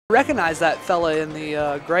Recognize that fella in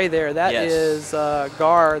the gray there. That is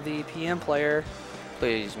Garr, the PM player.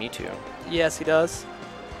 Plays Mewtwo. Yes, he does.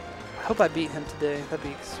 I hope I beat him today. That'd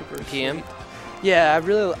be super PM? sweet. Yeah, I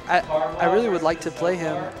really would like to play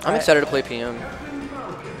him. I'm excited to play PM.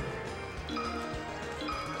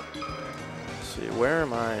 Let's see, where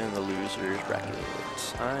am I in the losers bracket?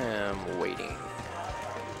 I am waiting.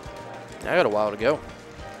 I got a while to go.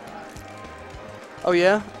 Oh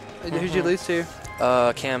yeah? Who'd you lose to?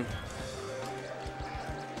 Cam.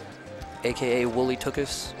 AKA Wooly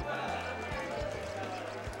Tookus.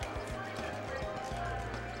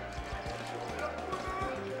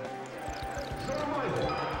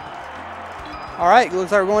 All right,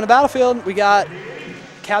 looks like we're going to Battlefield. We got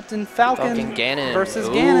Captain Falcon Ganon versus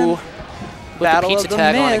Ganon. Battle of the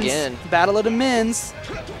tag on men's. again. Battle of the men's.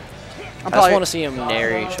 I just want to see them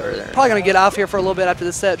nair each other. Probably going to get off here for a little bit after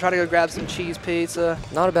the set, try to go grab some cheese pizza.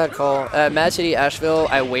 Not a bad call. At Mad City, Asheville,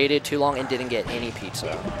 I waited too long and didn't get any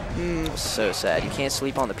pizza. It was so sad. You can't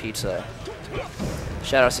sleep on the pizza.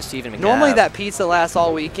 Shout out to Stephen McNabb. Normally that pizza lasts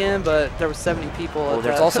all weekend, but there were 70 people. Well,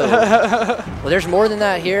 there's also well, there's more than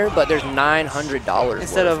that here, but there's $900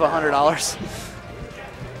 instead of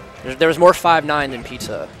 $100. There was more 5.9 than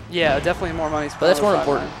pizza. Yeah, definitely more money. But that's more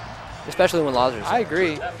important, especially when Lazarus. I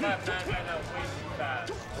agree.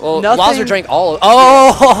 Well, Lazarus drank all of. Okay,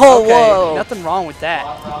 whoa! Nothing wrong with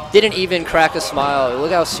that. Didn't even crack a smile.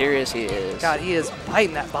 Look how serious he is. God, he is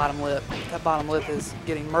biting that bottom lip. That bottom lip is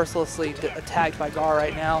getting mercilessly attacked by Garr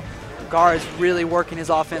right now. Garr is really working his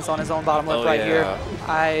offense on his own bottom lip here.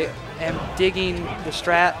 I am digging the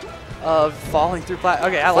strat of falling through plat.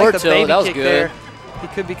 Okay, I like the baby kick there. He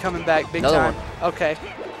could be coming back big time. Okay.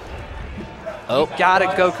 Oh. Got a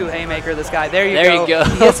Goku Haymaker, this guy. There you go.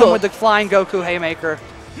 He hits him with the flying Goku Haymaker.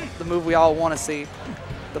 The move we all want to see.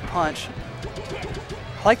 The punch.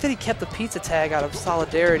 I like that he kept the pizza tag out of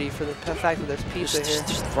solidarity for the fact that there's pizza here.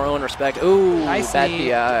 Just throwing respect. Ooh, nice bad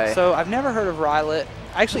PI. So I've never heard of Rylet.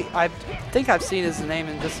 Actually, I think I've seen his name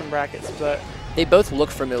in just some brackets, but they both look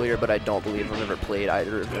familiar, but I don't believe I've ever played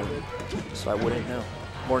either of them, so I wouldn't know.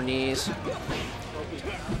 More knees.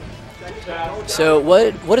 So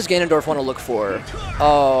what does Ganondorf want to look for?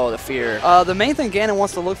 Oh, the fear. The main thing Ganon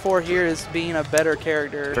wants to look for here is being a better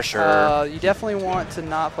character. For sure. You definitely want to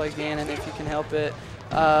not play Ganon if you can help it.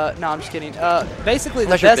 No, I'm just kidding. Basically,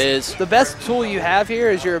 the best tool you have here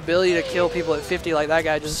is your ability to kill people at 50 like that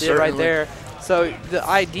guy just did right there. So the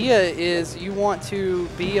idea is you want to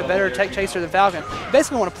be a better tech chaser than Falcon. You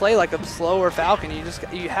basically want to play like a slower Falcon.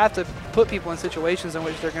 You have to put people in situations in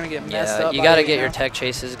which they're going to get messed up. You got to get your tech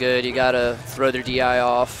chases good. You got to throw their DI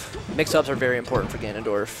off. Mix-ups are very important for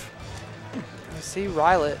Ganondorf. You see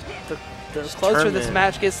Rylet, the closer this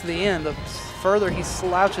match gets to the end, the further he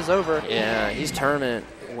slouches over. Yeah, he's tournament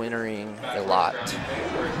winnering a lot.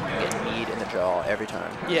 Getting kneed in the jaw every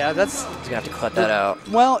time. Yeah, he's gonna have to cut that out.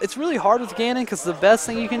 Well, it's really hard with Ganon because the best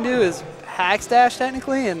thing you can do is hack stash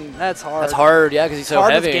technically, and that's hard. That's hard, yeah, because he's so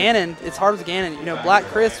heavy. It's hard with Ganon. You know, Black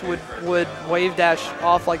Chris would wave dash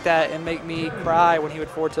off like that and make me cry when he would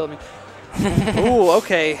forward tilt me. Ooh,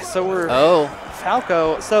 okay, so we're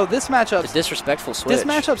Falco. So this matchup's a disrespectful switch. This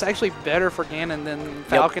matchup's actually better for Ganon than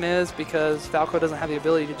Falcon is because Falco doesn't have the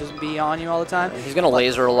ability to just be on you all the time. He's gonna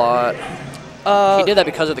laser a lot. He did that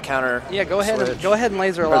because of the counter. Yeah, go ahead and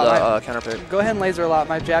laser a lot. The counter pick. Go ahead and laser a lot.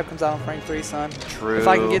 My jab comes out on frame 3, son. True. If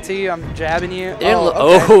I can get to you, I'm jabbing you.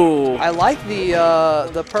 I like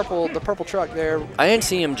the purple truck there. I didn't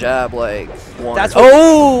see him jab like once. That's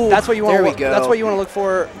what you want. There we go. That's what you want to look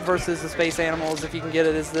for versus the space animals. If you can get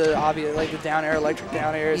it, is the obvious like the down air, electric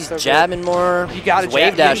down air. He's so jabbing more. You got to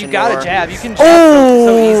wave dashing. You got to jab. You can jab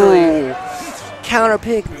so easily. Counter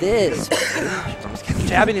pick this.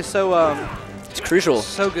 Jabbing is so. It's crucial.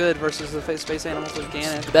 So good versus the space animals with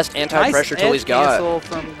Ganon. The best anti-pressure tool he's got. Nice cancel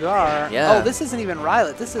from Garr. Yeah. Oh, this isn't even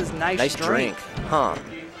Rylet. This is nice drink. Huh.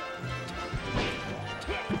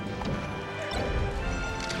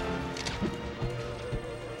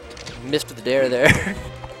 Missed with the dare there.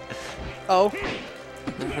 Oh.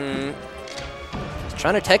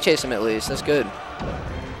 Trying to tech chase him at least. That's good.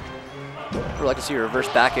 I'd like to see a reverse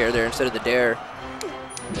back air there instead of the dare.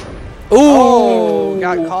 Ooh!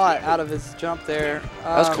 Got caught out of his jump there.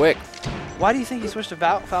 That was quick. Why do you think he switched to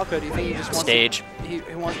Falco? Do you think he just wants stage? He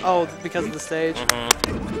wants. Oh, because of the stage.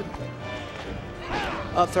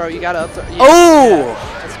 Up throw. You got to up throw.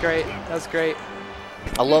 Yeah, that's great. That's great.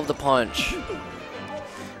 I love the punch.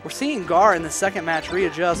 We're seeing Garr in the second match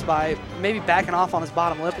readjust by maybe backing off on his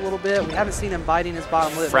bottom lip a little bit. We haven't seen him biting his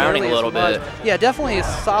bottom lip. Frowning a little bit. Yeah, definitely a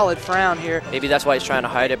solid frown here. Maybe that's why he's trying to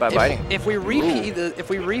hide it by biting. If we repeat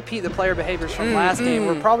the player behaviors from last game,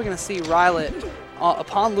 we're probably going to see Rylet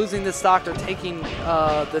upon losing this stock or taking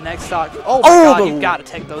the next stock. Oh my God, you've got to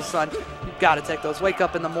take those, son. You've got to take those. Wake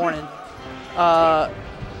up in the morning.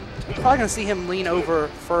 You're probably going to see him lean over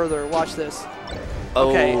further. Watch this.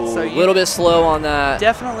 Okay, so a little bit slow on that.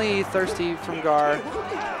 Definitely thirsty from Garr.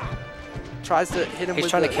 Tries to hit him. He's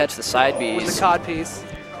trying to catch the side Bs. With the cod piece.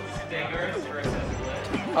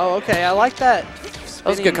 Oh, okay. I like that. That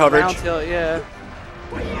was good coverage. Round tilt, yeah.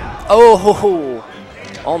 Oh,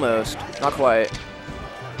 almost. Not quite.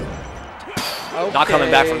 Okay. Not coming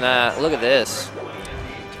back from that. Look at this.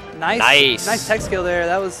 Nice tech skill there.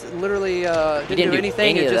 That was literally didn't do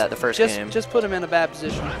anything. Any of that the first game. Just put him in a bad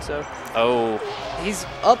position. So. Oh. He's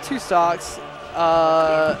up 2 stocks.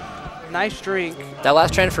 Nice drink. That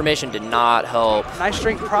last transformation did not help. Nice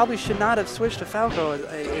drink. Probably should not have switched to Falco.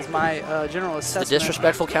 Is my general assessment. The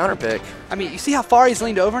disrespectful counter pick. I mean, you see how far he's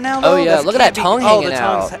leaned over now, though? Oh yeah, look at that tongue hanging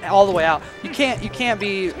out. The tongue's all the way out. You cannot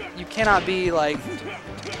be like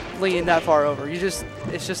leaning that far over.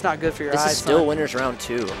 It's just not good for your eyes. This is still winners round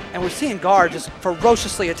 2. And we're seeing Garr just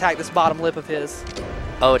ferociously attack this bottom lip of his.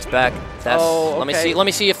 Oh, it's back. That's, okay. Let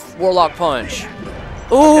me see if Warlock punch.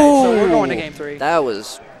 Ooh. Okay, so we're going to game 3. That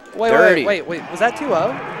was dirty. Wait. Was that 2-0?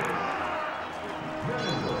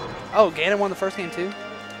 Oh, Ganon won the first game too?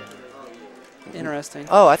 Interesting.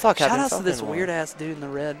 Oh, I thought Captain Shout out Falcon to this won. weird ass dude in the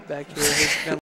red back here who's been